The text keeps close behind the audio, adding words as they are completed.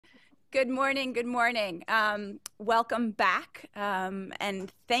Good morning. Good morning. Welcome back. And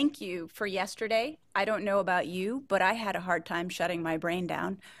thank you for yesterday. I don't know about you, but I had a hard time shutting my brain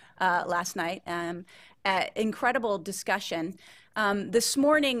down last night. Incredible discussion. This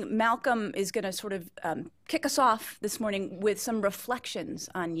morning, Malcolm is going to sort of kick us off this morning with some reflections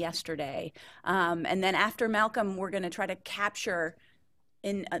on yesterday. And then after Malcolm, we're going to try to capture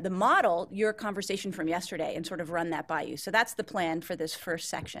in the model your conversation from yesterday and sort of run that by you. So that's the plan for this first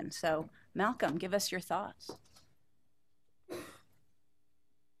section. So Malcolm, give us your thoughts.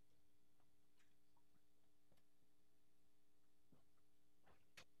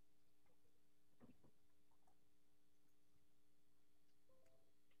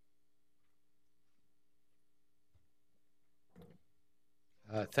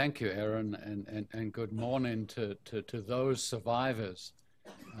 Thank you, Erin, and good morning to those survivors.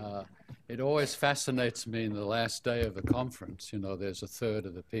 It always fascinates me in the last day of the conference. You know, there's a third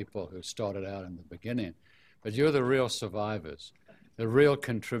of the people who started out in the beginning, but you're the real survivors, the real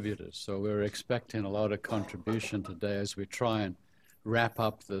contributors. So we're expecting a lot of contribution today as we try and wrap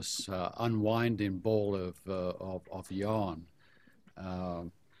up this unwinding ball of yarn.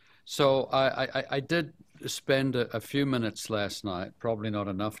 So I did spend a few minutes last night, probably not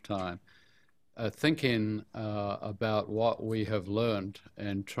enough time, thinking about what we have learned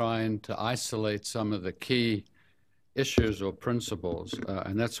and trying to isolate some of the key issues or principles,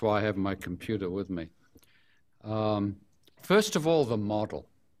 and that's why I have my computer with me. First of all, the model.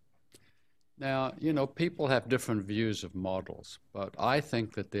 Now, you know, people have different views of models, but I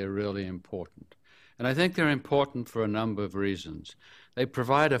think that they're really important. And I think they're important for a number of reasons. They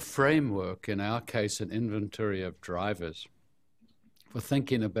provide a framework, in our case, an inventory of drivers for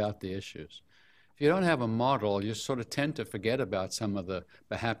thinking about the issues. If you don't have a model, you sort of tend to forget about some of the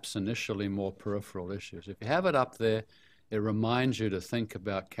perhaps initially more peripheral issues. If you have it up there, it reminds you to think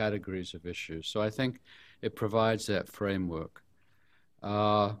about categories of issues. So I think it provides that framework.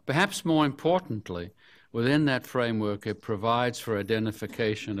 Perhaps more importantly, within that framework, it provides for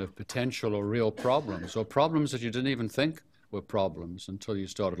identification of potential or real problems, or problems that you didn't even think were problems until you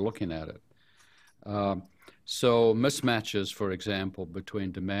started looking at it. So mismatches, for example,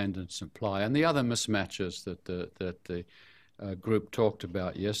 between demand and supply, and the other mismatches that the group talked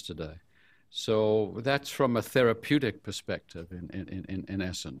about yesterday. So that's from a therapeutic perspective, in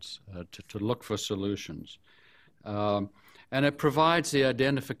essence, to look for solutions. And it provides the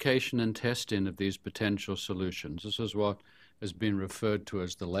identification and testing of these potential solutions. This is what has been referred to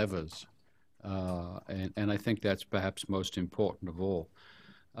as the levers. And I think that's perhaps most important of all.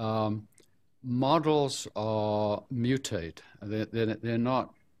 Models are mutate. They're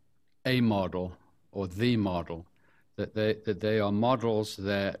not a model or the model. That they are models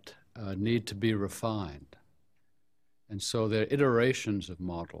that need to be refined. And so they're iterations of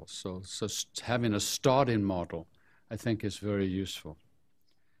models. So having a starting model, I think, is very useful.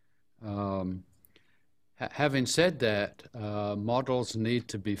 Having said that, models need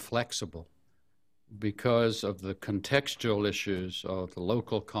to be flexible because of the contextual issues of the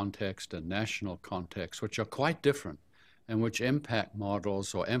local context and national context, which are quite different and which impact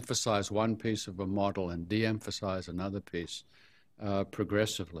models or emphasize one piece of a model and de-emphasize another piece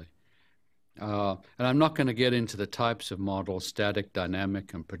progressively. And I'm not going to get into the types of models, static,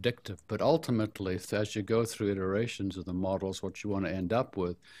 dynamic, and predictive, but ultimately, as you go through iterations of the models, what you want to end up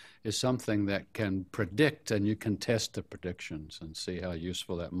with is something that can predict, and you can test the predictions and see how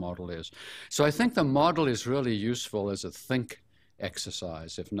useful that model is. So I think the model is really useful as a think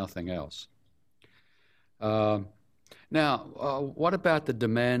exercise, if nothing else. Now, what about the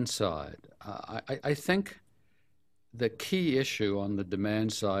demand side? I think the key issue on the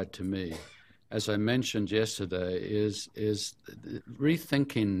demand side to me, as I mentioned yesterday, is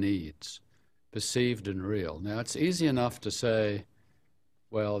rethinking needs, perceived and real. Now, it's easy enough to say,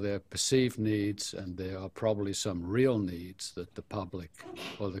 well, there are perceived needs and there are probably some real needs that the public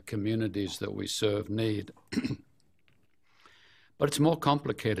or the communities that we serve need. But it's more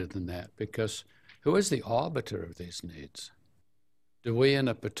complicated than that, because who is the arbiter of these needs? Do we, in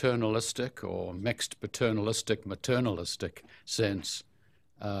a paternalistic or mixed paternalistic, maternalistic sense,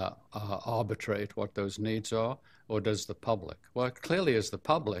 arbitrate what those needs are, or does the public? Well, it clearly is the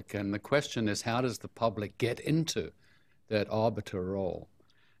public, and the question is, how does the public get into that arbiter role?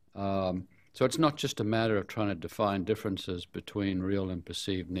 So it's not just a matter of trying to define differences between real and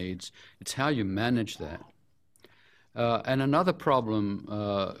perceived needs. It's how you manage that. And another problem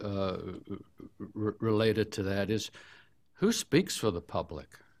related to that is, who speaks for the public?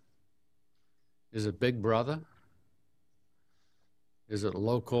 Is it Big Brother? Is it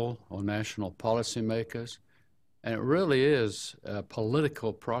local or national policymakers? And it really is a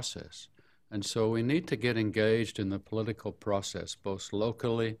political process. And so we need to get engaged in the political process, both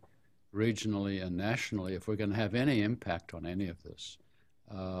locally, regionally, and nationally, if we're going to have any impact on any of this.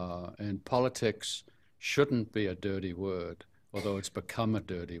 And politics shouldn't be a dirty word, although it's become a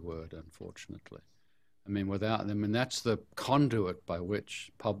dirty word, unfortunately. I mean, that's the conduit by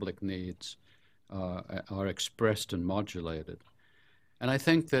which public needs are expressed and modulated. And I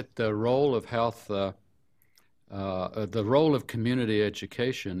think that the role of health, the role of community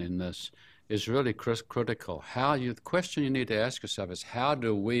education in this is really critical. The question you need to ask yourself is, how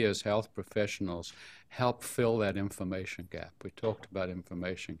do we as health professionals help fill that information gap? We talked about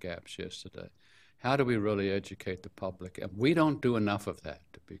information gaps yesterday. How do we really educate the public? And we don't do enough of that,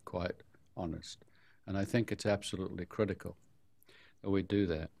 to be quite honest. And I think it's absolutely critical that we do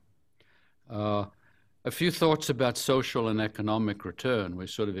that. A few thoughts about social and economic return. We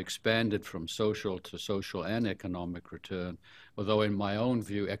sort of expanded from social to social and economic return, although in my own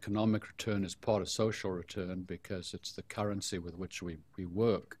view, economic return is part of social return because it's the currency with which we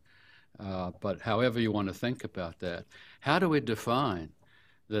work. But however you want to think about that, how do we define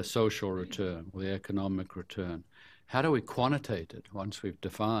the social return or the economic return? How do we quantitate it once we've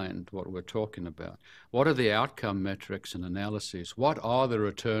defined what we're talking about? What are the outcome metrics and analyses? What are the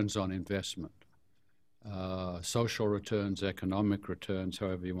returns on investment? Social returns, economic returns,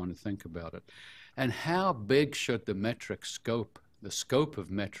 however you want to think about it. And how big should the scope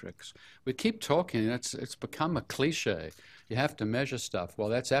of metrics? We keep talking, it's become a cliche. You have to measure stuff. Well,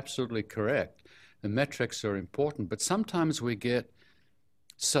 that's absolutely correct. The metrics are important, but sometimes we get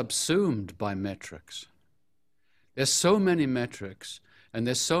subsumed by metrics. There's so many metrics, and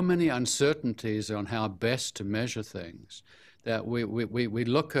there's so many uncertainties on how best to measure things that we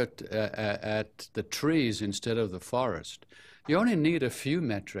look at the trees instead of the forest. You only need a few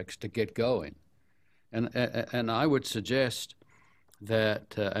metrics to get going. And I would suggest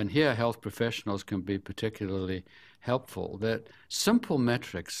that, and here health professionals can be particularly helpful, that simple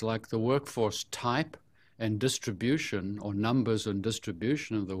metrics like the workforce type and distribution, or numbers and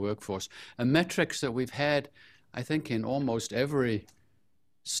distribution of the workforce, are metrics that we've had, I think, in almost every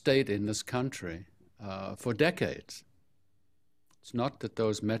state in this country for decades. It's not that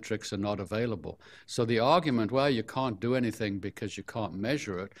those metrics are not available. So the argument, well, you can't do anything because you can't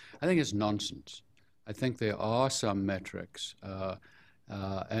measure it, I think is nonsense. I think there are some metrics,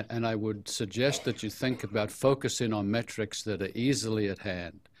 and I would suggest that you think about focusing on metrics that are easily at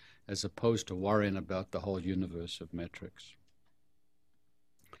hand, as opposed to worrying about the whole universe of metrics.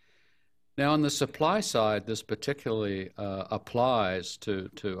 Now, on the supply side, this particularly applies to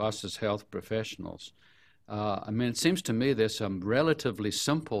us as health professionals. I mean, it seems to me there's some relatively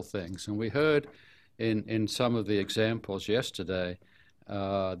simple things, and we heard in some of the examples yesterday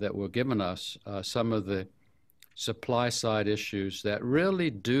that were given us some of the supply side issues that really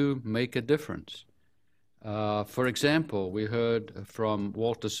do make a difference. For example, we heard from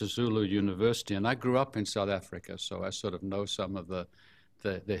Walter Sisulu University, and I grew up in South Africa, so I sort of know some of the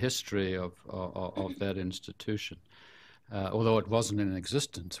history of that institution. Although it wasn't in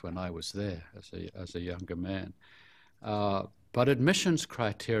existence when I was there as a younger man. But admissions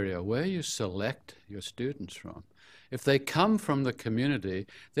criteria, where you select your students from, if they come from the community,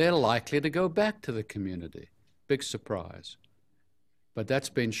 they're likely to go back to the community. Big surprise. But that's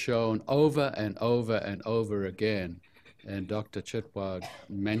been shown over and over and over again. And Dr. Chitwad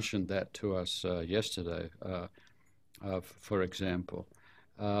mentioned that to us yesterday, for example.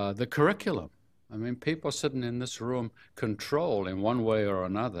 The curriculum. I mean, people sitting in this room control, in one way or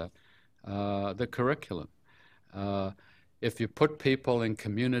another, the curriculum. If you put people in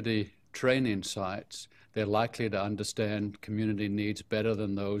community training sites, they're likely to understand community needs better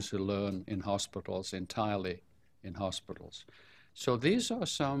than those who learn in hospitals, entirely in hospitals. So these are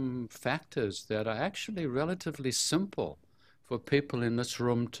some factors that are actually relatively simple for people in this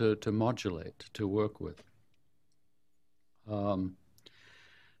room to modulate, to work with.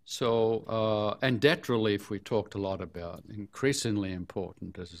 And debt relief we talked a lot about, increasingly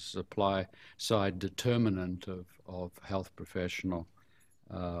important as a supply side determinant of health professional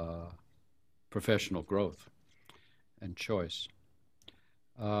growth and choice.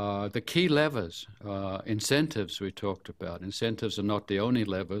 The key levers, incentives we talked about. Incentives are not the only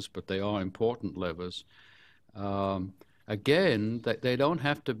levers, but they are important levers. Again, they don't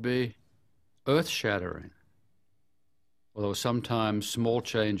have to be earth-shattering, although sometimes small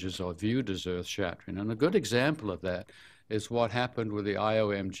changes are viewed as earth-shattering. And a good example of that is what happened with the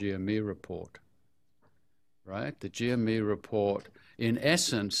IOM GME report, right? The GME report, in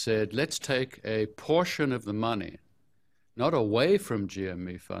essence, said, let's take a portion of the money not away from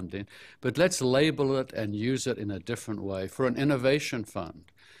GME funding, but let's label it and use it in a different way for an innovation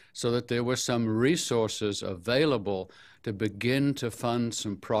fund, so that there were some resources available to begin to fund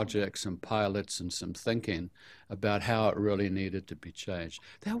some projects and pilots and some thinking about how it really needed to be changed.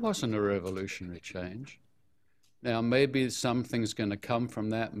 That wasn't a revolutionary change. Now, maybe something's going to come from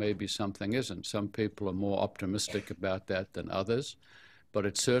that, maybe something isn't. Some people are more optimistic about that than others, but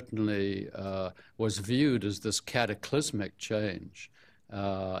it certainly was viewed as this cataclysmic change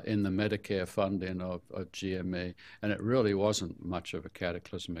in the Medicare funding of GME, and it really wasn't much of a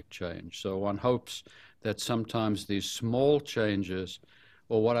cataclysmic change. So one hopes that sometimes these small changes,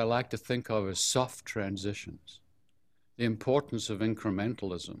 or what I like to think of as soft transitions, the importance of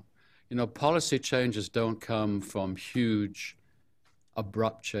incrementalism. You know, policy changes don't come from huge,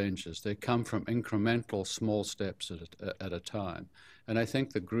 abrupt changes. They come from incremental, small steps at a time. And I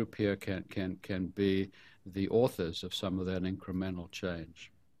think the group here can be the authors of some of that incremental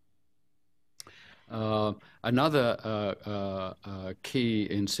change. Another key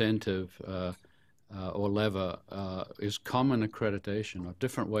incentive or lever is common accreditation, or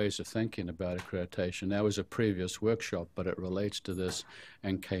different ways of thinking about accreditation. That was a previous workshop, but it relates to this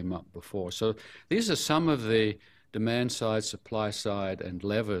and came up before. So these are some of the demand side, supply side, and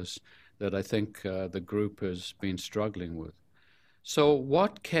levers that I think the group has been struggling with. So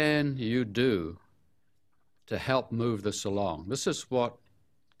what can you do to help move this along? This is what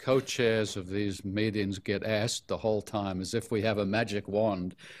co-chairs of these meetings get asked the whole time, as if we have a magic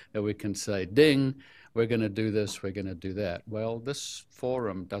wand that we can say, ding, we're going to do this, we're going to do that. Well, this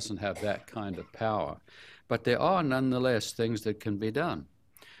forum doesn't have that kind of power, but there are nonetheless things that can be done.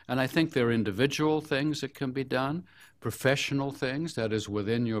 And I think there are individual things that can be done, professional things, that is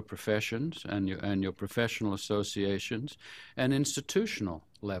within your professions and your professional associations, and institutional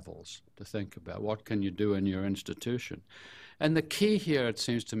levels to think about. What can you do in your institution? And the key here, it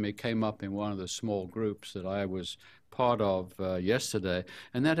seems to me, came up in one of the small groups that I was part of yesterday,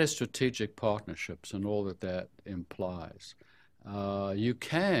 and that is strategic partnerships and all that that implies. You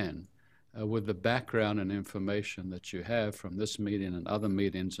can, with the background and information that you have from this meeting and other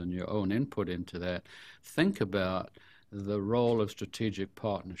meetings and your own input into that, think about the role of strategic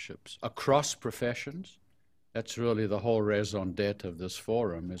partnerships across professions. That's really the whole raison d'etre of this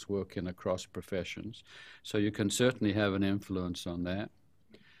forum, is working across professions. So you can certainly have an influence on that.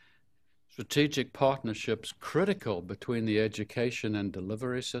 Strategic partnerships critical between the education and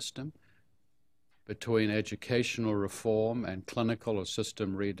delivery system, between educational reform and clinical or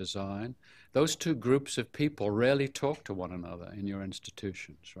system redesign. Those two groups of people rarely talk to one another in your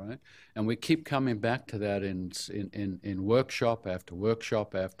institutions, right? And we keep coming back to that in workshop after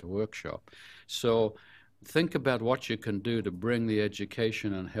workshop after workshop. So think about what you can do to bring the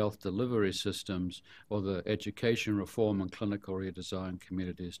education and health delivery systems, or the education reform and clinical redesign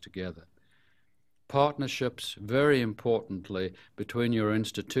communities, together. Partnerships, very importantly, between your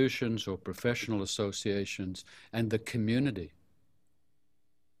institutions or professional associations and the community.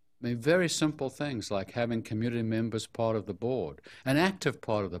 I mean, very simple things like having community members part of the board, an active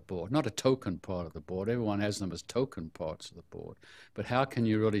part of the board, not a token part of the board. Everyone has them as token parts of the board. But how can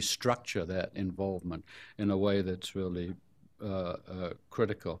you really structure that involvement in a way that's really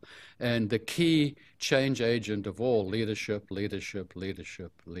critical? And the key change agent of all, leadership, leadership,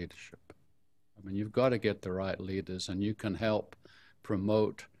 leadership, leadership. I mean, you've got to get the right leaders, and you can help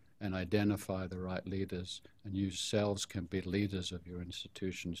promote and identify the right leaders, and you yourselves can be leaders of your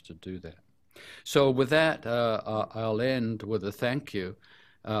institutions to do that. So with that, I'll end with a thank you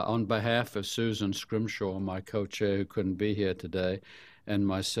on behalf of Susan Scrimshaw, my co-chair who couldn't be here today, and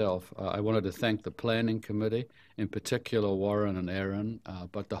myself. I wanted to thank the Planning Committee, in particular Warren and Erin,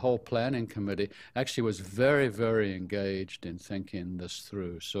 but the whole Planning Committee actually was very, very engaged in thinking this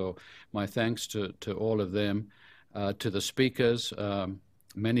through. So my thanks to all of them, to the speakers,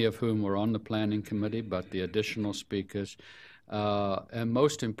 many of whom were on the Planning Committee, but the additional speakers, and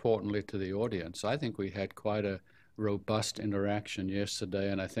most importantly to the audience. I think we had quite a robust interaction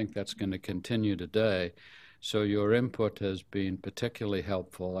yesterday, and I think that's going to continue today. So your input has been particularly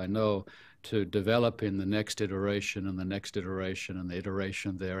helpful, I know, to developing the next iteration and the next iteration and the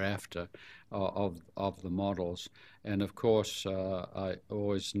iteration thereafter of the models. And of course, I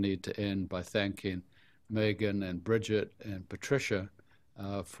always need to end by thanking Megan and Bridget and Patricia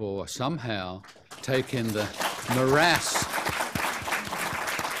for somehow taking the morass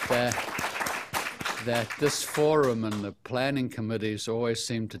that this forum and the planning committees always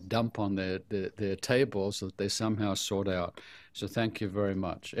seem to dump on their tables, that they somehow sort out. So thank you very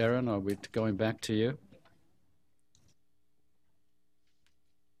much. Erin, are we going back to you?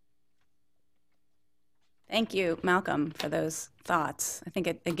 Thank you, Malcolm, for those thoughts. I think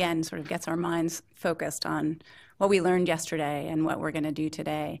it, again, sort of gets our minds focused on what we learned yesterday and what we're going to do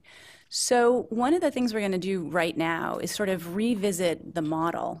today. So one of the things we're going to do right now is sort of revisit the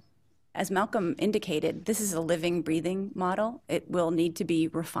model. As Malcolm indicated, this is a living, breathing model. It will need to be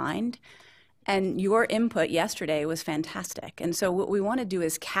refined. And your input yesterday was fantastic. And so what we want to do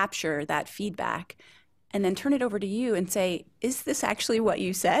is capture that feedback and then turn it over to you and say, is this actually what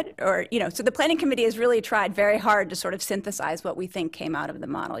you said? Or, so the planning committee has really tried very hard to sort of synthesize what we think came out of the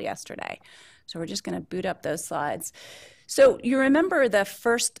model yesterday. So we're just going to boot up those slides. So you remember the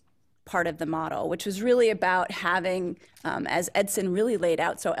first part of the model, which was really about having, as Edson really laid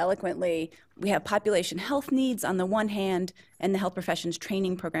out so eloquently, we have population health needs on the one hand and the health professions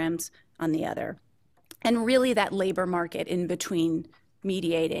training programs on the other. And really that labor market in between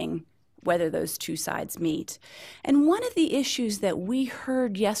mediating whether those two sides meet. And one of the issues that we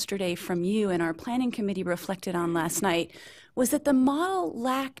heard yesterday from you and our planning committee reflected on last night was that the model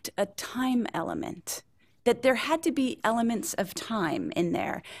lacked a time element, that there had to be elements of time in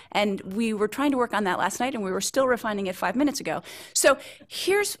there. And we were trying to work on that last night, and we were still refining it 5 minutes ago. So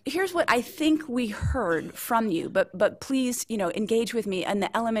here's what I think we heard from you, but please, engage with me on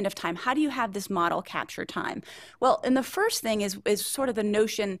the element of time. How do you have this model capture time? Well, and the first thing is sort of the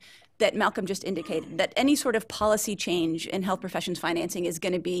notion that Malcolm just indicated, that any sort of policy change in health professions financing is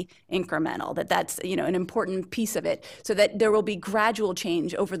going to be incremental, that's an important piece of it, so that there will be gradual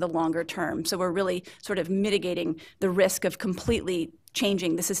change over the longer term. So we're really sort of mitigating the risk of completely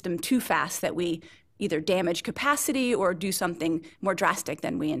changing the system too fast, that we either damage capacity or do something more drastic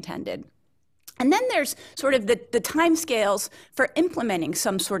than we intended. And then there's sort of the timescales for implementing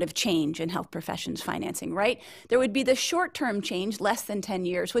some sort of change in health professions financing, right? There would be the short-term change, less than 10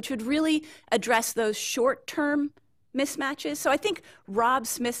 years, which would really address those short-term mismatches. So I think Rob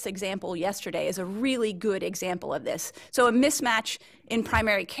Smith's example yesterday is a really good example of this. So a mismatch in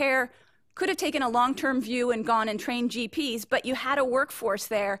primary care could have taken a long-term view and gone and trained GPs, but you had a workforce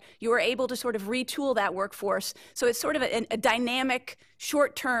there. You were able to sort of retool that workforce. So it's sort of a dynamic,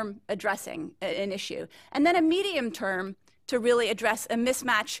 short-term addressing an issue. And then a medium term to really address a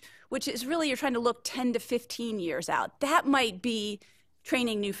mismatch, which is really you're trying to look 10 to 15 years out. That might be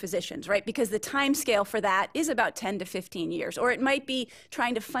training new physicians, right? Because the time scale for that is about 10 to 15 years. Or it might be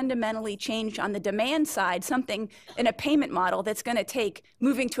trying to fundamentally change on the demand side something in a payment model that's going to take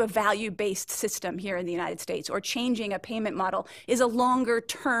moving to a value-based system here in the United States, or changing a payment model is a longer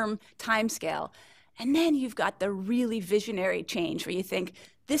term time scale. And then you've got the really visionary change where you think,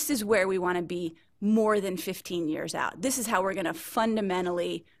 this is where we want to be more than 15 years out. This is how we're going to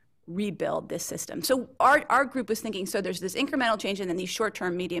fundamentally rebuild this system. So our group was thinking, so there's this incremental change and then these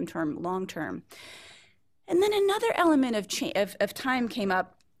short-term, medium-term, long-term. And then another element of time came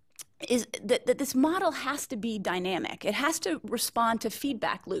up is that this model has to be dynamic. It has to respond to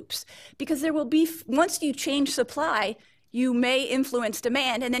feedback loops, because there will be, once you change supply, you may influence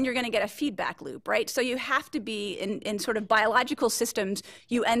demand, and then you're going to get a feedback loop, right? So you have to be, in sort of biological systems,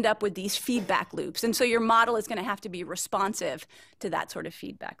 you end up with these feedback loops. And so your model is going to have to be responsive to that sort of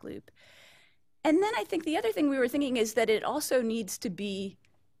feedback loop. And then I think the other thing we were thinking is that it also needs to be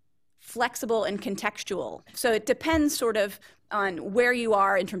flexible and contextual. So it depends sort of on where you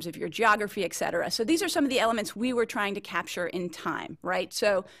are in terms of your geography, et cetera. So these are some of the elements we were trying to capture in time, right?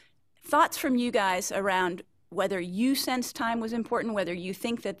 So thoughts from you guys around whether you sense time was important, whether you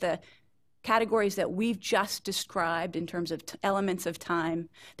think that the categories that we've just described in terms of elements of time,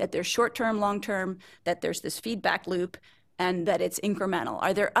 that there's short-term, long-term, that there's this feedback loop, and that it's incremental.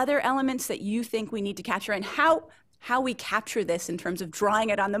 Are there other elements that you think we need to capture, and how we capture this in terms of drawing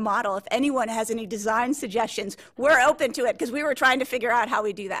it on the model? If anyone has any design suggestions, we're open to it, because we were trying to figure out how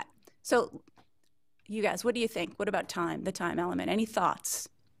we do that. So you guys, what do you think? What about time, the time element? Any thoughts?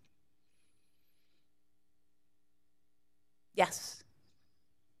 Yes.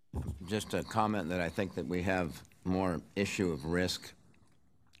 Just a comment that I think that we have more issue of risk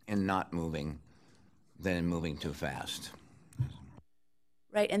in not moving than in moving too fast.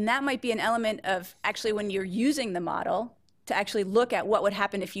 Right, and that might be an element of actually when you're using the model to actually look at what would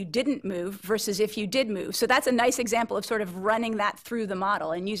happen if you didn't move versus if you did move. So that's a nice example of sort of running that through the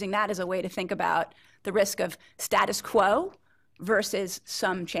model and using that as a way to think about the risk of status quo versus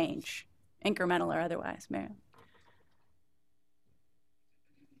some change, incremental or otherwise. Mariam.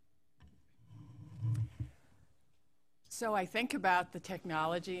 So I think about the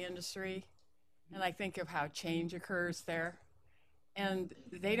technology industry, and I think of how change occurs there. And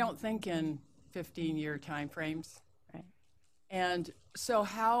they don't think in 15-year timeframes. Right. And so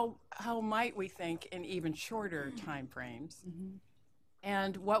how might we think in even shorter timeframes? Mm-hmm.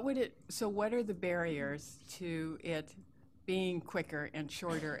 And what would it, so what are the barriers to it being quicker and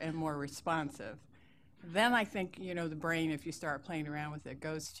shorter and more responsive? Then I think, you know, the brain, if you start playing around with it,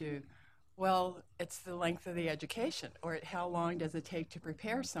 goes to, well, it's the length of the education, or how long does it take to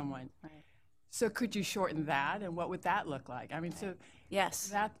prepare someone? Right. So could you shorten that, and what would that look like? I mean, so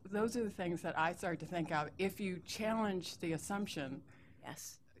Yes. those are the things that I start to think of. If you challenge the assumption,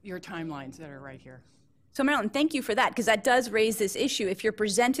 Yes. your timelines that are right here. So Marilyn, thank you for that, because that does raise this issue. If you're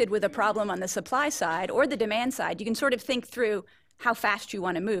presented with a problem on the supply side or the demand side, you can sort of think through how fast you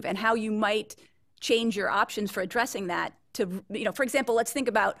want to move and how you might change your options for addressing that to, you know, for example, let's think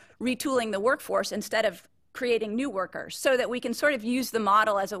about retooling the workforce instead of creating new workers, so that we can sort of use the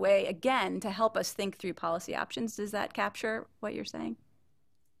model as a way, again, to help us think through policy options. Does that capture what you're saying?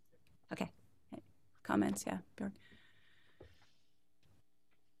 Okay. Comments? Yeah, Bjorn.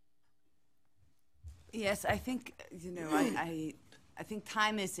 Yes, I think, you know, I think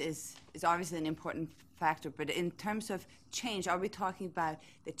time is obviously an important factor, but in terms of change, are we talking about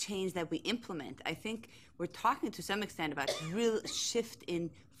the change that we implement? I think we're talking to some extent about real shift in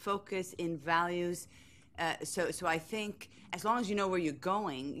focus, in values. So I think as long as you know where you're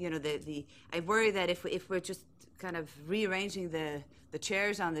going, you know, I worry that if we're just kind of rearranging the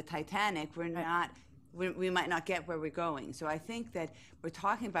chairs on the Titanic, we might not get where we're going. So I think that we're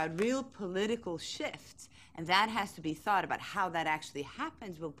talking about real political shifts, and that has to be thought about. How that actually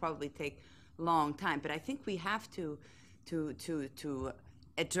happens will probably take a long time. But I think we have to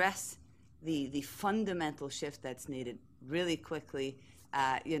address the fundamental shift that's needed really quickly,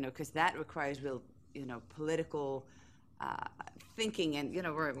 you know, because that requires real, you know, political thinking. And you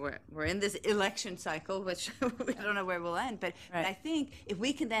know, we're in this election cycle, which we don't know where we'll end. But I think if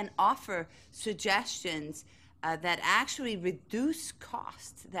we can then offer suggestions that actually reduce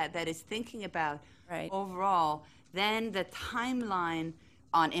costs, that is thinking about overall, then the timeline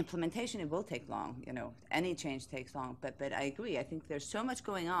on implementation, it will take long. You know, any change takes long. But I agree. I think there's so much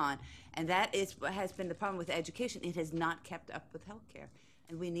going on, and that is what has been the problem with education. It has not kept up with healthcare,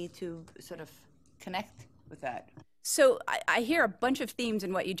 and we need to sort of connect with that. So I hear a bunch of themes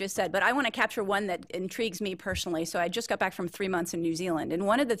in what you just said, but I want to capture one that intrigues me personally. So I just got back from 3 months in New Zealand, and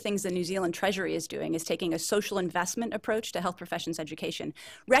one of the things the New Zealand Treasury is doing is taking a social investment approach to health professions education,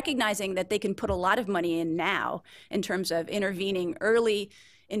 recognizing that they can put a lot of money in now in terms of intervening early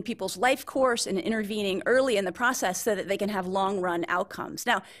in people's life course and intervening early in the process so that they can have long-run outcomes.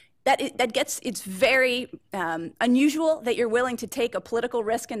 Now, it's very unusual that you're willing to take a political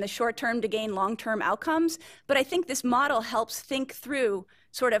risk in the short term to gain long-term outcomes. But I think this model helps think through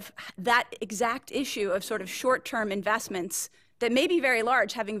sort of that exact issue of sort of short-term investments that may be very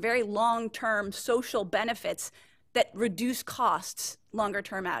large, having very long-term social benefits that reduce costs longer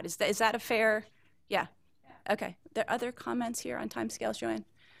term out. Is that a fair? Yeah. Okay. There are other comments here on timescales, Joanne?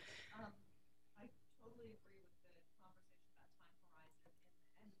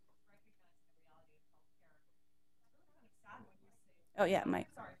 Oh, yeah, Mike.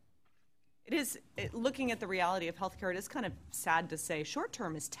 Sorry. It is, looking at the reality of healthcare, it is kind of sad to say short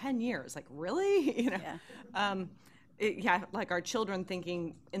term is 10 years. Like, really? You know? Yeah. Like our children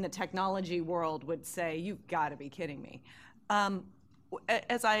thinking in the technology world would say, you've got to be kidding me.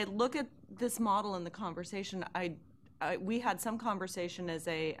 As I look at this model in the conversation, we had some conversation as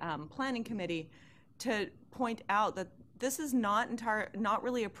a planning committee to point out that this is not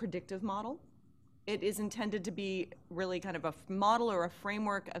really a predictive model. It is intended to be really kind of a model or a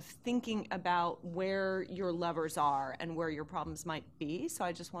framework of thinking about where your levers are and where your problems might be. So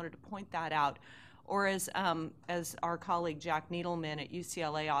I just wanted to point that out. Or as our colleague Jack Needleman at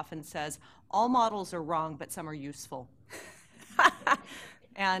UCLA often says, all models are wrong, but some are useful.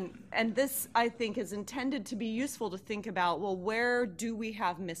 And this, I think, is intended to be useful to think about, well, where do we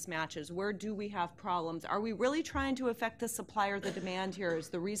have mismatches? Where do we have problems? Are we really trying to affect the supply or the demand here? Is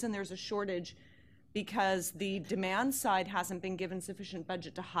the reason there's a shortage because the demand side hasn't been given sufficient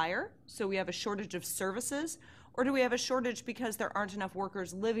budget to hire, so we have a shortage of services? Or do we have a shortage because there aren't enough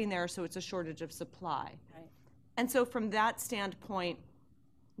workers living there, so it's a shortage of supply? Right. And so from that standpoint,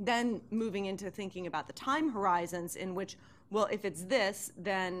 then moving into thinking about the time horizons in which, well, if it's this,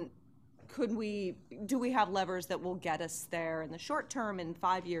 then do we have levers that will get us there in the short term, in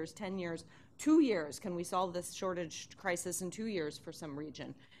 5 years, 10 years, 2 years? Can we solve this shortage crisis in 2 years for some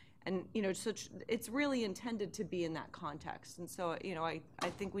region? And, you know, so it's really intended to be in that context. And so, you know, I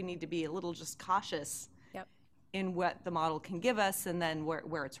think we need to be a little just cautious in what the model can give us and then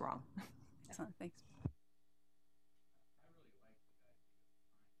where it's wrong. Excellent, thanks.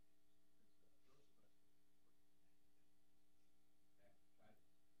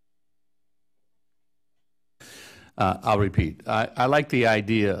 I'll repeat. I like the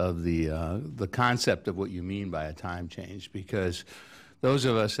idea of the concept of what you mean by a time change, because those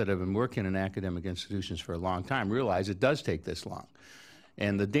of us that have been working in academic institutions for a long time realize it does take this long.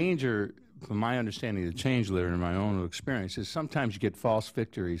 And the danger, from my understanding of the change literature and my own experience, is sometimes you get false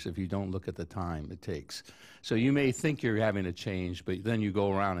victories if you don't look at the time it takes. So you may think you're having a change, but then you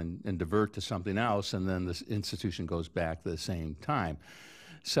go around and divert to something else, and then the institution goes back at the same time.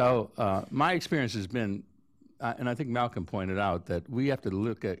 So my experience has been, and I think Malcolm pointed out, that we have to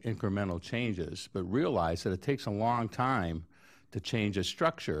look at incremental changes, but realize that it takes a long time to change a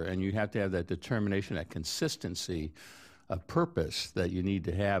structure, and you have to have that determination, that consistency of purpose that you need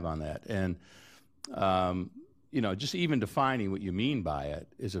to have on that. And you know, just even defining what you mean by it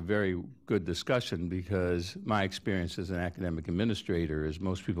is a very good discussion, because my experience as an academic administrator is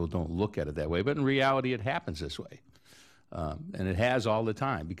most people don't look at it that way, but in reality it happens this way. And it has all the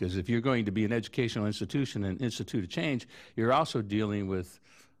time, because if you're going to be an educational institution and institute a change, you're also dealing with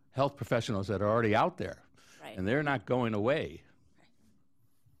health professionals that are already out there, Right. and they're not going away.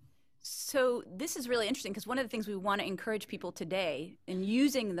 So this is really interesting, because one of the things we want to encourage people today in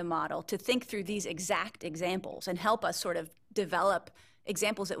using the model to think through these exact examples and help us sort of develop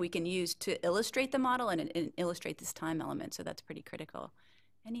examples that we can use to illustrate the model and illustrate this time element. So that's pretty critical.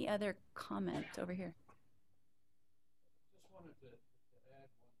 Any other comments over here? Just wanted to add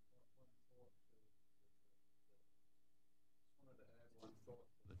one thought to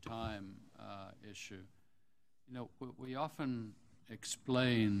the time issue. You know, we often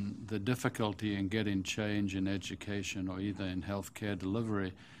explain the difficulty in getting change in education or either in healthcare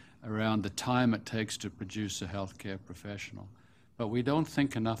delivery around the time it takes to produce a healthcare professional. But we don't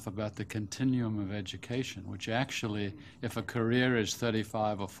think enough about the continuum of education, which actually, if a career is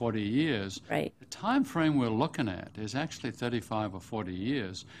 35 or 40 years, Right. the time frame we're looking at is actually 35 or 40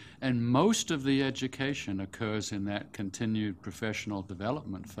 years, and most of the education occurs in that continued professional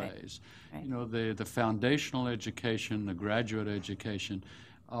development phase. Right. You know, the foundational education, the graduate education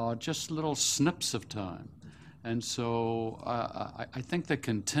are just little snips of time. And so I think the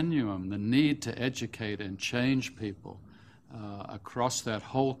continuum, the need to educate and change people across that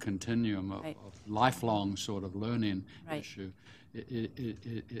whole continuum of, Right. of lifelong sort of learning Right. issue,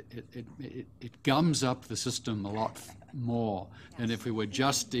 it gums up the system a lot more than if we were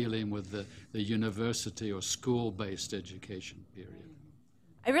just dealing with the university or school-based education period.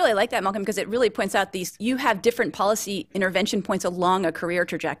 I really like that, Malcolm, because it really points out you have different policy intervention points along a career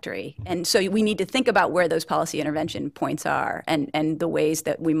trajectory. And so we need to think about where those policy intervention points are and the ways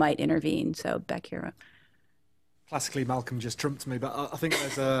that we might intervene. So back here. Classically, Malcolm just trumped me, but I think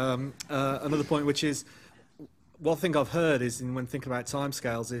there's another point, which is, one thing I've heard is, when thinking about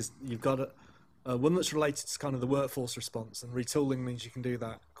timescales, is you've got one that's related to kind of the workforce response, and retooling means you can do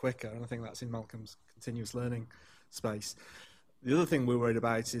that quicker, and I think that's in Malcolm's continuous learning space. The other thing we're worried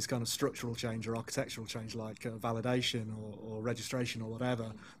about is kind of structural change or architectural change, like validation or registration or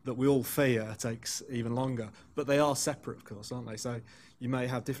whatever, that we all fear takes even longer. But they are separate, of course, aren't they? So you may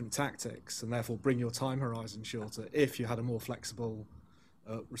have different tactics and therefore bring your time horizon shorter if you had a more flexible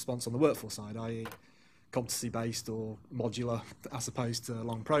response on the workforce side, i.e. competency-based or modular as opposed to a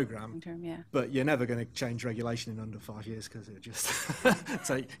long program. Long-term, yeah. But you're never going to change regulation in under 5 years, because it just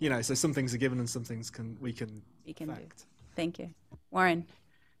take, you know, so some things are given and some things we can affect. Do. Thank you. Warren.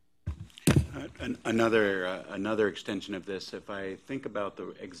 Another extension of this, if I think about the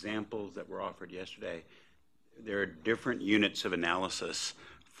examples that were offered yesterday, there are different units of analysis,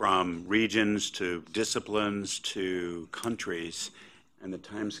 from regions to disciplines to countries, and the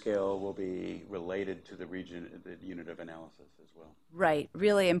timescale will be related to the region, the unit of analysis as well. Right.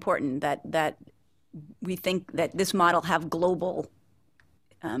 Really important that we think that this model have global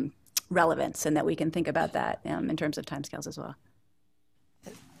relevance, and that we can think about that in terms of timescales as well.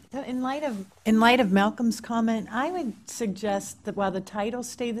 So in light of Malcolm's comment, I would suggest that while the titles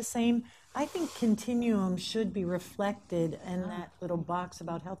stay the same, I think continuum should be reflected in that little box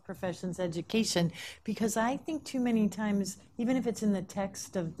about health professions education, because I think too many times, even if it's in the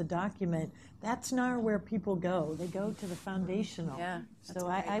text of the document, that's not where people go. They go to the foundational. Yeah, so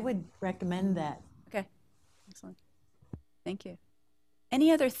I would recommend that. Okay, excellent. Thank you. Any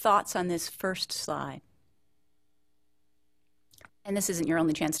other thoughts on this first slide? And this isn't your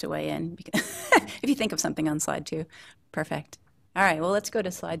only chance to weigh in. If you think of something on slide 2, perfect. All right, well, let's go to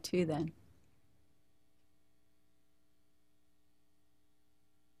slide 2 then.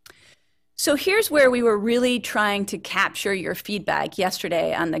 So here's where we were really trying to capture your feedback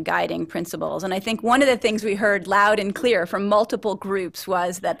yesterday on the guiding principles. And I think one of the things we heard loud and clear from multiple groups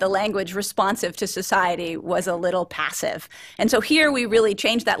was that the language responsive to society was a little passive. And so here we really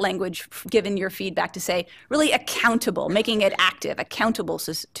changed that language, given your feedback, to say really accountable, making it active, accountable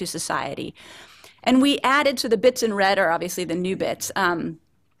to society. And we added, so the bits in red are obviously the new bits,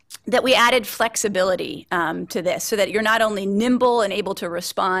 that we added flexibility to this, so that you're not only nimble and able to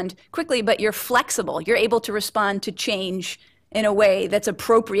respond quickly, but you're flexible. You're able to respond to change in a way that's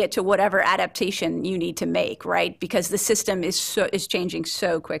appropriate to whatever adaptation you need to make, right? Because the system is changing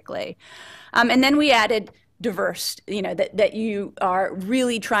so quickly. And then we added diverse, that you are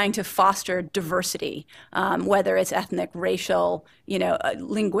really trying to foster diversity, whether it's ethnic, racial,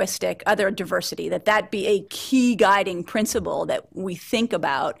 linguistic, other diversity, that be a key guiding principle that we think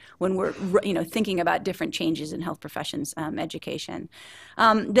about when we're, thinking about different changes in health professions education.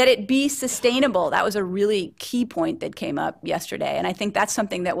 That it be sustainable. That was a really key point that came up yesterday. And I think that's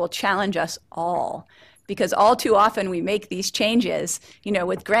something that will challenge us all. Because all too often we make these changes,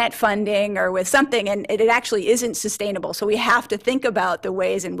 with grant funding or with something, and it actually isn't sustainable. So we have to think about the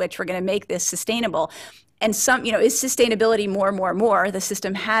ways in which we're going to make this sustainable. And is sustainability more? The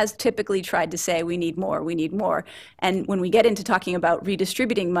system has typically tried to say we need more. And when we get into talking about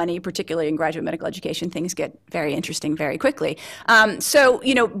redistributing money, particularly in graduate medical education, things get very interesting very quickly.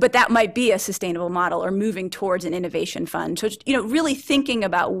 But that might be a sustainable model, or moving towards an innovation fund. So, really thinking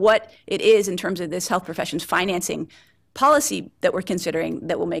about what it is in terms of this health professions financing policy that we're considering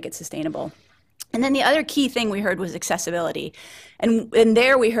that will make it sustainable. And then the other key thing we heard was accessibility. And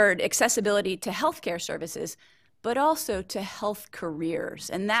there we heard accessibility to healthcare services, but also to health careers.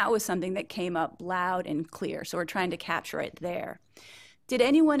 And that was something that came up loud and clear. So we're trying to capture it there. Did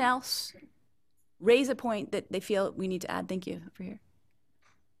anyone else raise a point that they feel we need to add? Thank you. Over here.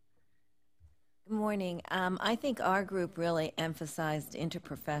 Good morning. I think our group really emphasized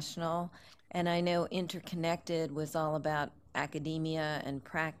interprofessional. And I know interconnected was all about academia and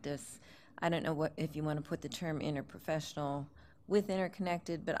practice. I don't know if you want to put the term interprofessional with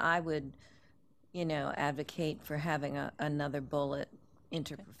interconnected, but I would, advocate for having another bullet,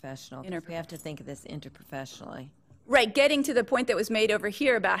 interprofessional. We have to think of this interprofessionally. Right, getting to the point that was made over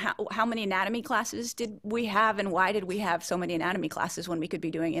here about how many anatomy classes did we have, and why did we have so many anatomy classes when we could be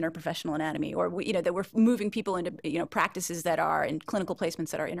doing interprofessional anatomy, or that we're moving people into practices that are in clinical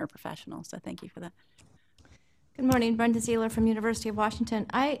placements that are interprofessional. So thank you for that. Good morning, Brenda Zieler from University of Washington.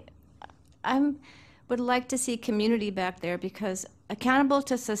 I would like to see community back there, because accountable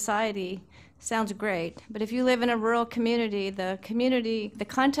to society sounds great, but if you live in a rural community, the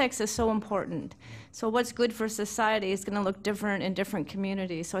context is so important. So what's good for society is going to look different in different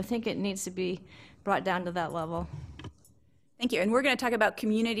communities. So I think it needs to be brought down to that level. Thank you. And we're going to talk about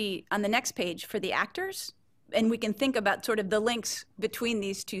community on the next page for the actors, and we can think about sort of the links between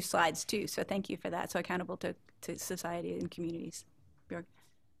these two slides too. So thank you for that. So accountable to society and communities. Björg.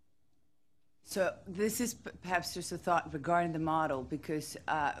 So this is perhaps just a thought regarding the model, because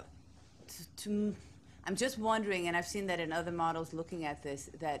I'm just wondering, and I've seen that in other models looking at this,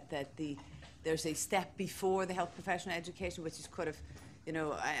 that there's a step before the health professional education, which is kind of,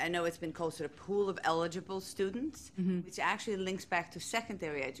 I know it's been called sort of pool of eligible students, which actually links back to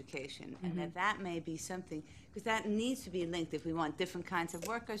secondary education, and that may be something, because that needs to be linked if we want different kinds of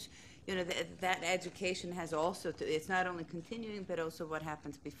workers. That education has also it's not only continuing, but also what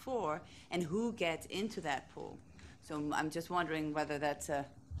happens before and who gets into that pool. So I'm just wondering whether that's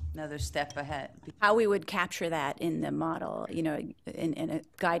another step ahead. How we would capture that in the model, in a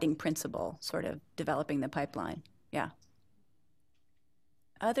guiding principle, sort of developing the pipeline. Yeah.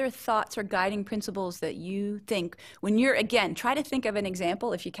 Other thoughts or guiding principles that you think, when you're, again, try to think of an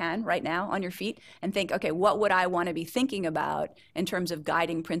example, if you can, right now on your feet, and think, okay, what would I want to be thinking about in terms of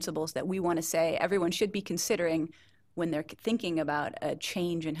guiding principles that we want to say everyone should be considering when they're thinking about a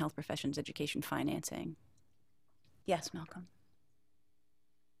change in health professions education financing? Yes, Malcolm.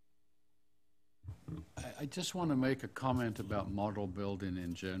 I just want to make a comment about model building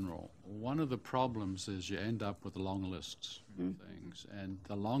in general. One of the problems is you end up with long lists of things, and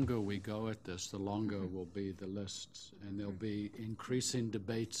the longer we go at this, the longer will be the lists, and there'll be increasing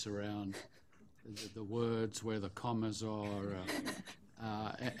debates around the words, where the commas are,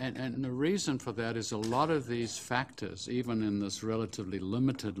 and the reason for that is a lot of these factors, even in this relatively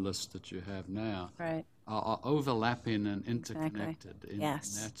limited list that you have now, right, are overlapping and interconnected in that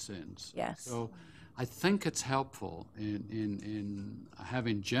sense. Yes. So I think it's helpful in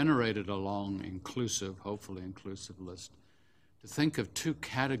having generated a long, inclusive, hopefully inclusive list, to think of two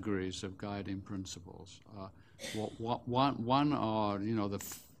categories of guiding principles. One are, the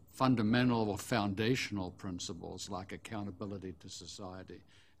fundamental or foundational principles like accountability to society.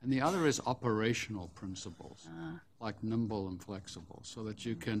 And the other is operational principles, like nimble and flexible, so that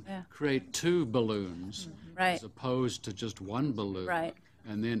you can create two balloons as opposed to just one balloon. Right.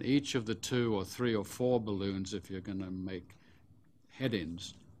 And then each of the 2 or 3 or 4 balloons, if you're going to make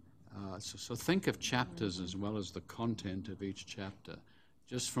headings. So think of chapters as well as the content of each chapter,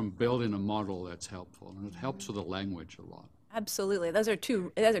 just from building a model that's helpful. And it helps with the language a lot. Absolutely. Those are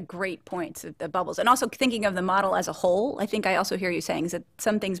great points, the bubbles. And also thinking of the model as a whole, I think I also hear you saying is that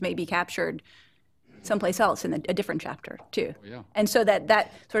some things may be captured someplace else in a different chapter too. Oh, yeah. And so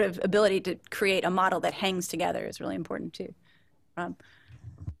that sort of ability to create a model that hangs together is really important too.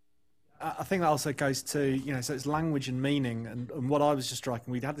 I think that also goes to, so it's language and meaning. And what I was just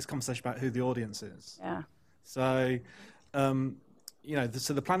striking, we'd had this conversation about who the audience is. Yeah. So,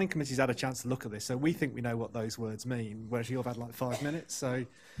 so the planning committee's had a chance to look at this. So we think we know what those words mean, whereas you've had like 5 minutes. So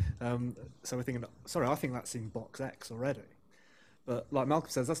we're thinking, sorry, I think that's in box X already. But like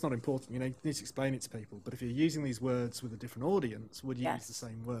Malcolm says, that's not important. You need to explain it to people. But if you're using these words with a different audience, would you use the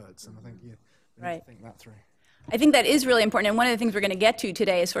same words? And I think we need to think that through. I think that is really important. And one of the things we're going to get to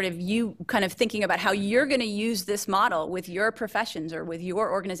today is sort of you kind of thinking about how you're going to use this model with your professions or with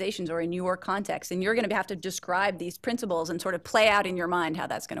your organizations or in your context. And you're going to have to describe these principles and sort of play out in your mind how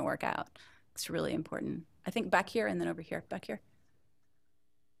that's going to work out. It's really important. I think back here and then over here. Back here.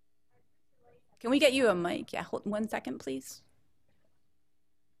 Can we get you a mic? Yeah, hold 1 second, please.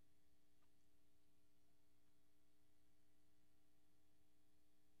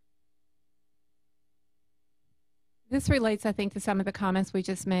 This relates, I think, to some of the comments we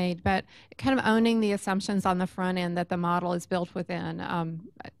just made, but kind of owning the assumptions on the front end that the model is built within.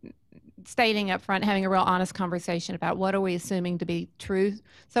 Stating up front, having a real honest conversation about what are we assuming to be true.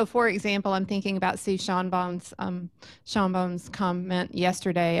 So, for example, I'm thinking about Steve Schonbaum's comment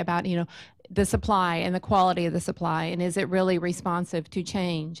yesterday about, the supply and the quality of the supply, and is it really responsive to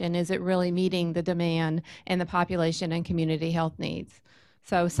change, and is it really meeting the demand and the population and community health needs.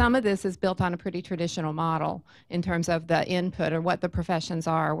 So some of this is built on a pretty traditional model in terms of the input or what the professions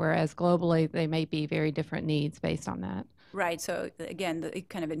are, whereas globally they may be very different needs based on that. Right. So again,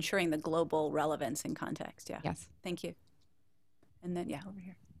 kind of ensuring the global relevance and context. Yeah. Yes. Thank you. And then, over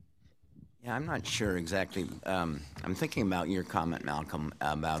here. Yeah, I'm not sure exactly. I'm thinking about your comment, Malcolm,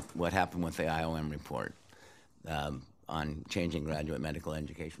 about what happened with the IOM report on changing graduate medical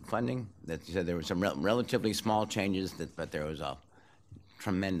education funding. That you said there were some relatively small changes, but there was a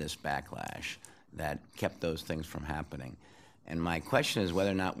tremendous backlash that kept those things from happening. And my question is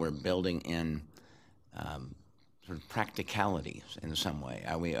whether or not we're building in sort of practicalities in some way.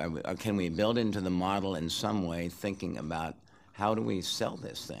 Can we build into the model in some way thinking about how do we sell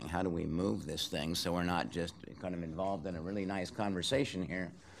this thing? How do we move this thing so we're not just kind of involved in a really nice conversation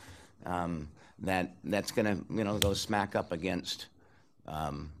here that's going to go smack up against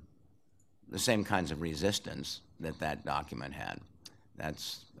the same kinds of resistance that document had.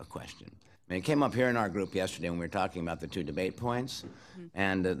 That's a question. I mean, it came up here in our group yesterday when we were talking about the 2 debate points,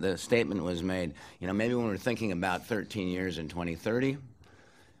 and the statement was made, maybe when we're thinking about 13 years in 2030,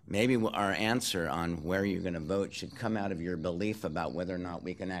 maybe our answer on where you're going to vote should come out of your belief about whether or not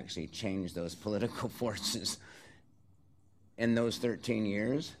we can actually change those political forces in those 13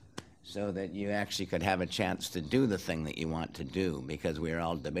 years so that you actually could have a chance to do the thing that you want to do, because we're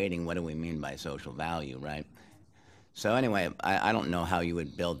all debating what do we mean by social value, right? So anyway, I don't know how you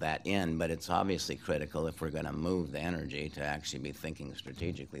would build that in, but it's obviously critical if we're going to move the energy to actually be thinking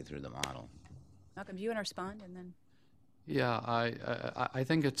strategically through the model. Malcolm, do you want to respond? And then. Yeah, I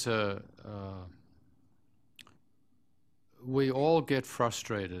think it's we all get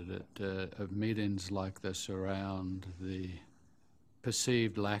frustrated at meetings like this around the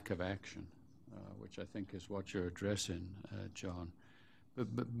perceived lack of action, which I think is what you're addressing, John.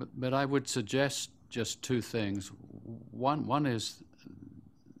 But I would suggest just 2 things. One is,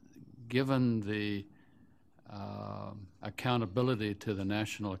 given the accountability to the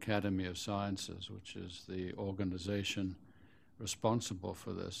National Academy of Sciences, which is the organization responsible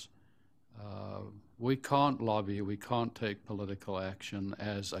for this, we can't lobby, we can't take political action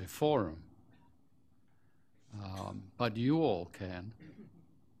as a forum. But you all can,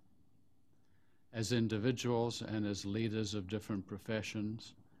 as individuals and as leaders of different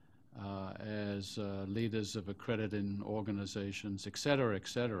professions, as leaders of accrediting organizations, et cetera, et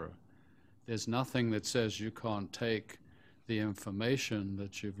cetera. There's nothing that says you can't take the information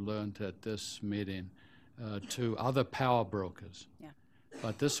that you've learned at this meeting to other power brokers. Yeah.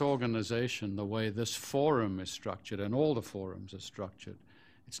 But this organization, the way this forum is structured, and all the forums are structured,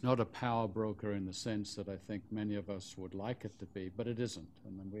 It's not a power broker in the sense that I think many of us would like it to be, but it isn't.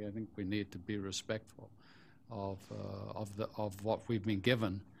 And I think we need to be respectful of what we've been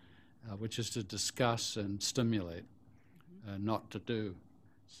given, which is to discuss and stimulate, not to do.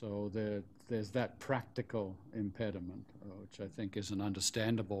 So there's that practical impediment, which I think is an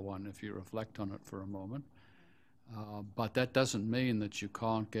understandable one if you reflect on it for a moment. But that doesn't mean that you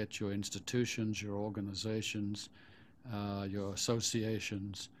can't get your institutions, your organizations, your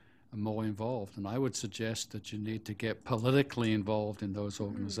associations more involved. And I would suggest that you need to get politically involved in those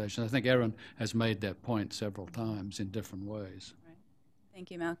organizations. I think Erin has made that point several times in different ways. Right. Thank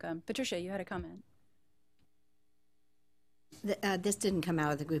you, Malcolm. Patricia, you had a comment. This didn't come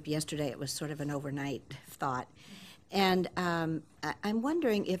out of the group yesterday. It was sort of an overnight thought. And I'm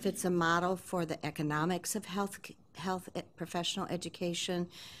wondering if it's a model for the economics of health professional education.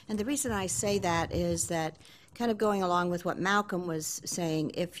 And the reason I say that is that, kind of going along with what Malcolm was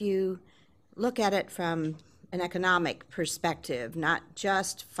saying, if you look at it from an economic perspective, not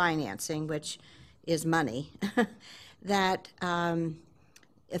just financing, which is money, that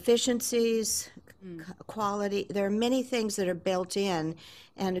efficiencies, quality, there are many things that are built in.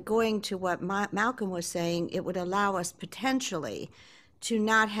 And going to what Malcolm was saying, it would allow us potentially to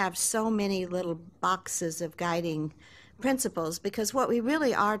not have so many little boxes of guiding principles, because what we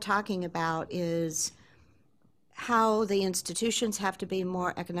really are talking about is how the institutions have to be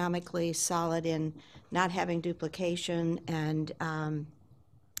more economically solid in not having duplication, and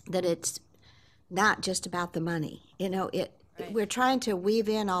that it's not just about the money. You know, Right. We're trying to weave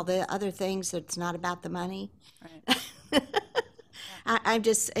in all the other things that's not about the money. Right.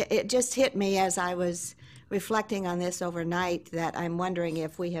 It just hit me as I was reflecting on this overnight that I'm wondering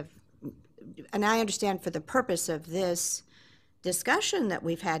if we have, and I understand for the purpose of this discussion that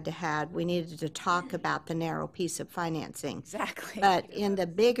we've had to have, we needed to talk about the narrow piece of financing. Exactly. But in the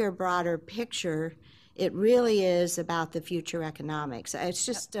bigger, broader picture, it really is about the future economics. It's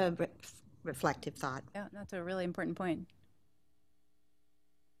just a reflective thought. Yeah, that's a really important point.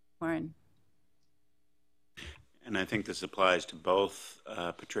 Warren. And I think this applies to both,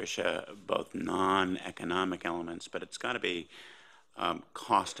 Patricia, both non-economic elements, but it's got to be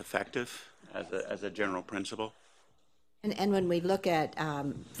cost-effective as a general principle. And when we look at,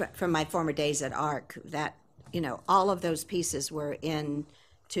 from my former days at ARC, that, you know, all of those pieces were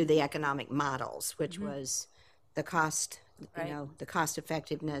into the economic models, which was the cost, Right. you know, the cost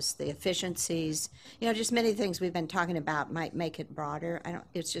effectiveness, the efficiencies, you know, just many things we've been talking about might make it broader.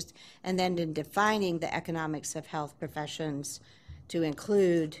 It's just, and then in defining the economics of health professions to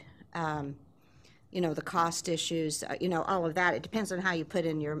include, you know, the cost issues, you know, all of that. It depends on how you put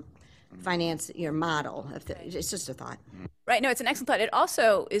in your your model. It's just a thought. Right. No, it's an excellent thought. It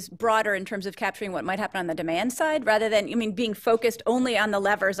also is broader in terms of capturing what might happen on the demand side rather than, I mean, being focused only on the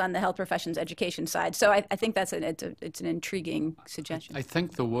levers on the health professions education side. So I think it's an intriguing suggestion. I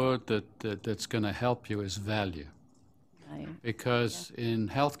think the word that's going to help you is value. Because in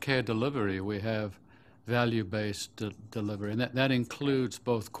healthcare delivery, we have value-based delivery, and that includes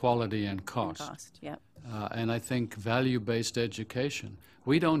both quality and cost. Yeah. And I think value-based education,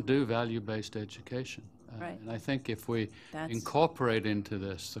 we don't do value-based education. Right. And I think if we incorporate into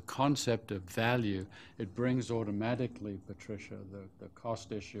this the concept of value, it brings automatically, Patricia, the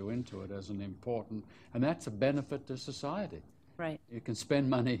cost issue into it as an important, and that's a benefit to society. Right. You can spend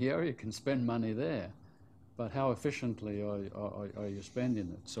money here, you can spend money there, but how efficiently are you spending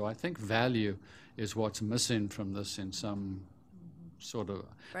it? So I think value is what's missing from this in some sort of,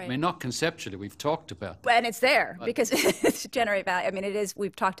 Right. I mean, not conceptually, we've talked about that. And it's there because it's to generate value. I mean, it is,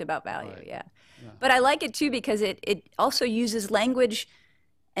 we've talked about value, Right. yeah. But I like it too because it also uses language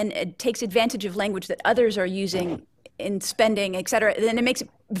and it takes advantage of language that others are using in spending, et cetera. Then it makes it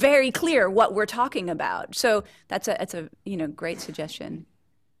very clear what we're talking about. So that's a great suggestion.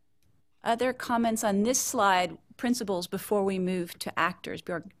 Other comments on this slide, principles, before we move to actors?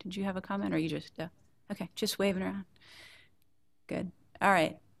 Bjork, did you have a comment or you just, okay, just waving around. Good. All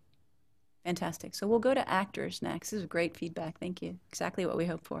right. Fantastic. So we'll go to actors next. This is great feedback. Thank you. Exactly what we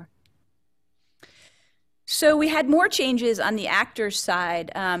hoped for. So we had more changes on the actors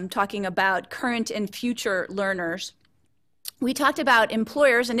side, talking about current and future learners. We talked about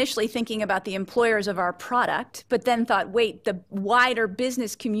employers initially thinking about the employers of our product, but then thought, wait, the wider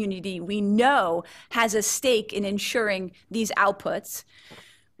business community we know has a stake in ensuring these outputs.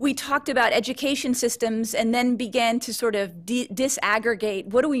 We talked about education systems and then began to sort of disaggregate.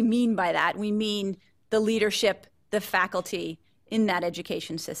 What do we mean by that? We mean the leadership, the faculty in that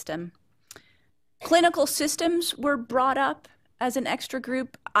education system. Clinical systems were brought up. as an extra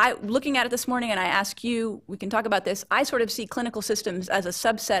group? Looking at it this morning, and I ask you, we can talk about this, I sort of see clinical systems as a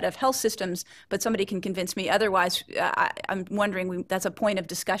subset of health systems, but somebody can convince me otherwise. I'm wondering, that's a point of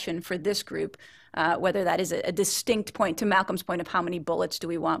discussion for this group, whether that is a distinct point to Malcolm's point of how many bullets do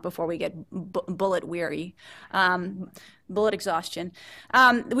we want before we get bullet weary. Bullet exhaustion.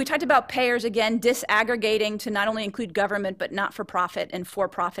 We talked about payers, again, disaggregating to not only include government, but not-for-profit and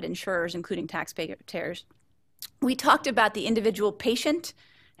for-profit insurers, including taxpayers. We talked about the individual patient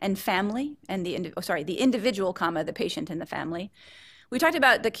and family, and the individual, the patient and the family. We talked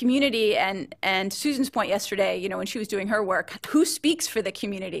about the community and Susan's point yesterday, when she was doing her work, who speaks for the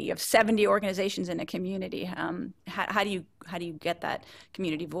community? You have 70 organizations in a community. How do you get that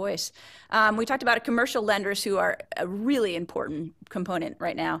community voice? We talked about commercial lenders who are a really important component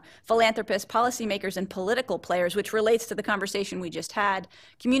right now, philanthropists, policymakers, and political players, which relates to the conversation we just had.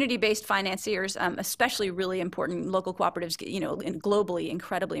 Community-based financiers, especially really important, local cooperatives, and globally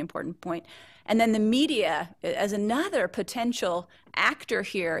incredibly important point. And then the media as another potential actor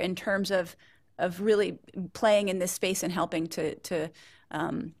here in terms of really playing in this space and helping to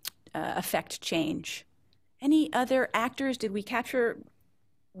affect change. Any other actors? Did we capture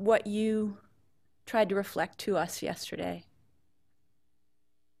what you tried to reflect to us yesterday?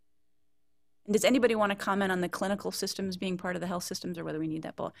 And does anybody want to comment on the clinical systems being part of the health systems, or whether we need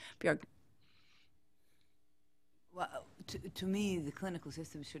that? Björg? Well, to me, the clinical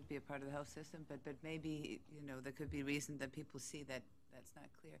system should be a part of the health system, but maybe, there could be reason that people see that that's not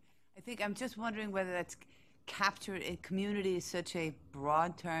clear. I think I'm just wondering whether that's captured. Community is such a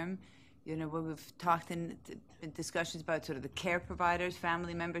broad term. When we've talked in discussions about sort of the care providers,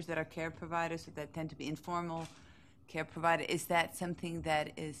 family members that are care providers, that tend to be informal care provider. Is that something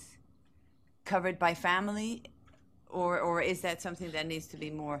that is covered by family, or is that something that needs to be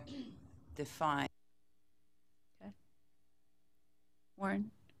more defined? Okay.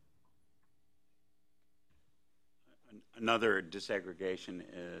 Warren? Another disaggregation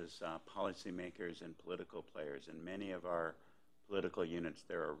is policymakers and political players. In many of our political units,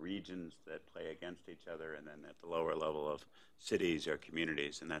 there are regions that play against each other, and then at the lower level of cities or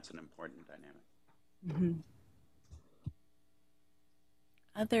communities, and that's an important dynamic. Mm-hmm.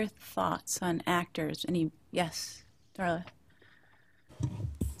 Other thoughts on actors? Yes, Darla?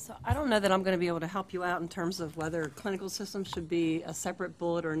 So I don't know that I'm going to be able to help you out in terms of whether clinical systems should be a separate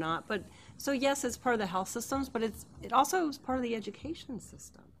bullet or not. But so yes, it's part of the health systems, but it also is part of the education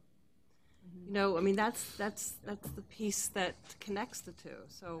system. Mm-hmm. That's the piece that connects the two.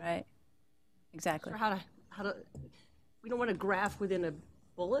 So right, exactly. How to we don't want to graph within a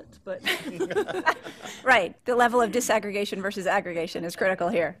bullet, but right. The level of disaggregation versus aggregation is critical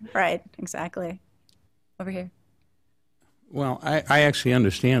here. Right, exactly. Over here. Well, I actually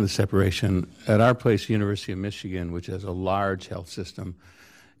understand the separation. At our place, University of Michigan, which has a large health system,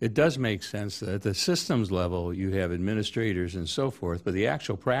 it does make sense that at the systems level you have administrators and so forth, but the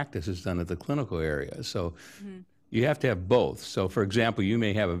actual practice is done at the clinical area. So you have to have both. So, for example, you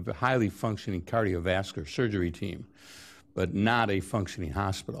may have a highly functioning cardiovascular surgery team, but not a functioning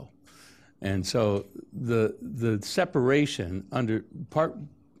hospital. And so the separation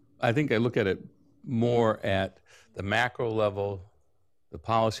I think I look at it more at the macro level, the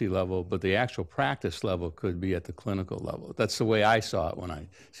policy level, but the actual practice level could be at the clinical level. That's the way I saw it when I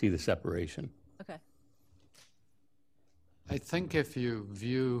see the separation. Okay. I think if you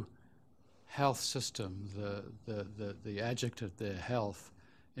view health system, the adjective there, health,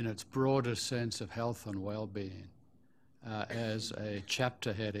 in its broader sense of health and well-being, as a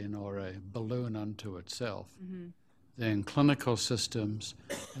chapter heading or a balloon unto itself, then clinical systems,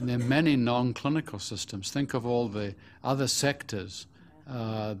 and there are many non-clinical systems. Think of all the other sectors,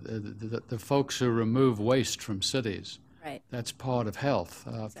 the folks who remove waste from cities. Right. That's part of health,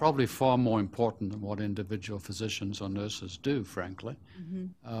 probably far more important than what individual physicians or nurses do, frankly.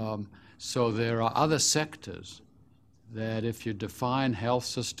 So there are other sectors that if you define health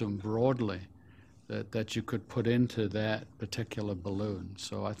system broadly, that you could put into that particular balloon.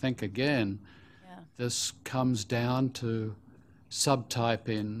 So I think, again, this comes down to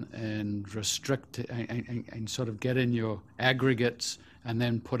subtyping and restrict and sort of get in your aggregates and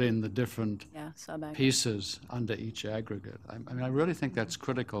then put in the different pieces under each aggregate. I really think that's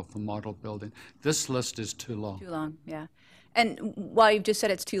critical for model building. This list is too long. Too long, yeah. And while you've just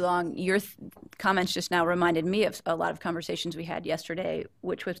said it's too long, your comments just now reminded me of a lot of conversations we had yesterday,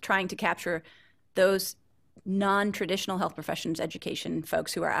 which was trying to capture those non-traditional health professions education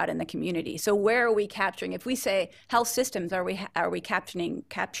folks who are out in the community. So where are we capturing? If we say health systems, are we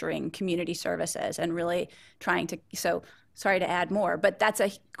capturing community services and really trying to? So sorry to add more, but that's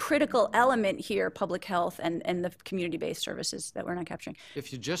a critical element here, public health and the community-based services that we're not capturing.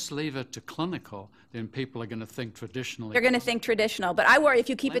 If you just leave it to clinical, then people are going to think traditionally. They're going to think traditional, but I worry if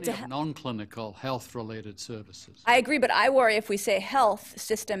you keep it to non-clinical health-related services. I agree, but I worry if we say health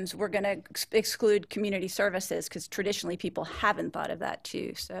systems, we're going to exclude community services because traditionally people haven't thought of that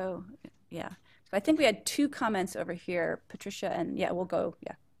too. So, yeah. So I think we had 2 comments over here, Patricia, and yeah, we'll go.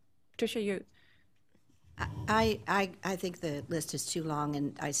 Yeah, Patricia, you. I think the list is too long,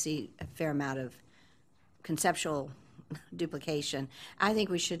 and I see a fair amount of conceptual duplication. I think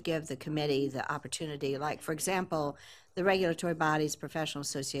we should give the committee the opportunity, like, for example, the regulatory bodies, professional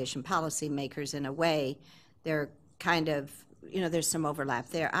association, policymakers, in a way, they're kind of, there's some overlap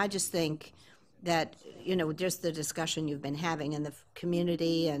there. I just think that, just the discussion you've been having in the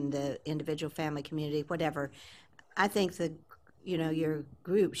community and the individual family community, whatever, I think your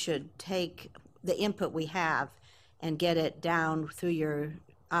group should take the input we have and get it down through your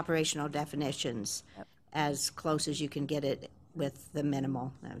operational definitions as close as you can get it with the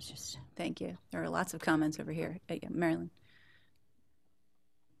minimal. That was just. Thank you. There are lots of comments over here. Marilyn.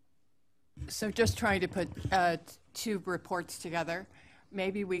 So just trying to put 2 reports together,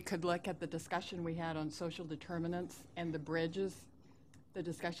 maybe we could look at the discussion we had on social determinants and the bridges, the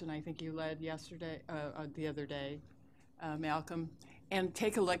discussion I think you led yesterday, the other day, Malcolm, and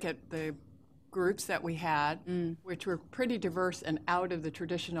take a look at the groups that we had, which were pretty diverse and out of the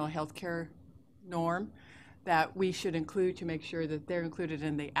traditional healthcare norm, that we should include to make sure that they're included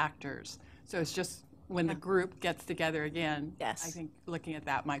in the actors. So it's just when the group gets together again, yes. I think looking at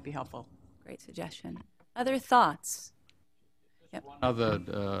that might be helpful. Great suggestion. Other thoughts? Yep. One other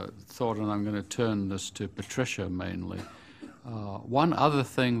thought, and I'm going to turn this to Patricia mainly. One other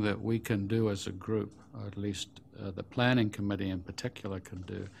thing that we can do as a group, or at least the planning committee in particular can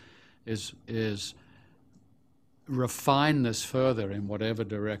do, is refine this further in whatever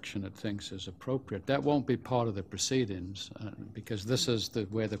direction it thinks is appropriate. That won't be part of the proceedings because this is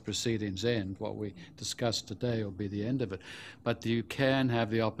where the proceedings end. What we discussed today will be the end of it. But you can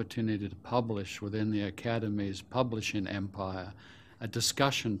have the opportunity to publish within the Academy's publishing empire a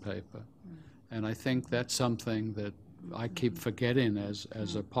discussion paper. And I think that's something that I keep forgetting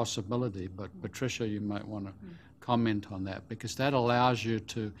as a possibility. But Patricia, you might want to comment on that, because that allows you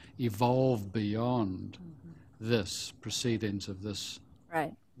to evolve beyond this proceedings of this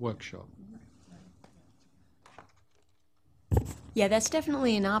workshop. Yeah, that's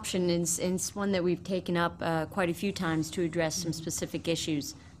definitely an option, and it's one that we've taken up quite a few times to address some specific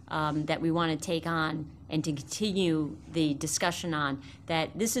issues that we want to take on and to continue the discussion on. That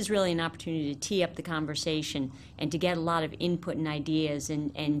this is really an opportunity to tee up the conversation and to get a lot of input and ideas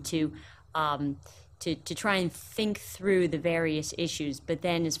and to try and think through the various issues. But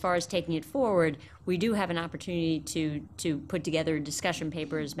then as far as taking it forward, we do have an opportunity to put together a discussion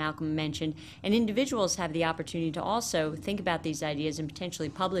paper, as Malcolm mentioned, and individuals have the opportunity to also think about these ideas and potentially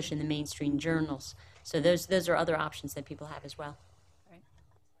publish in the mainstream journals. So those are other options that people have as well. Right.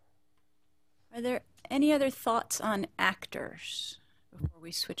 Are there any other thoughts on actors before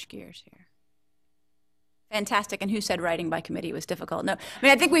we switch gears here? Fantastic. And who said writing by committee was difficult? No. I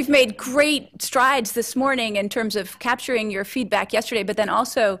mean, I think we've made great strides this morning in terms of capturing your feedback yesterday, but then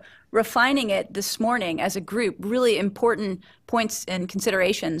also refining it this morning as a group. Really important points and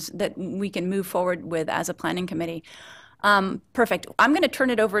considerations that we can move forward with as a planning committee. Perfect. I'm going to turn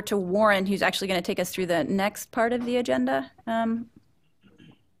it over to Warren, who's actually going to take us through the next part of the agenda.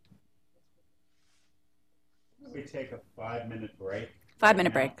 We take a 5-minute break.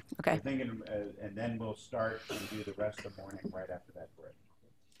 5-minute break. Okay. We're thinking, and then we'll start and do the rest of the morning right after that break.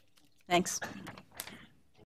 Thanks.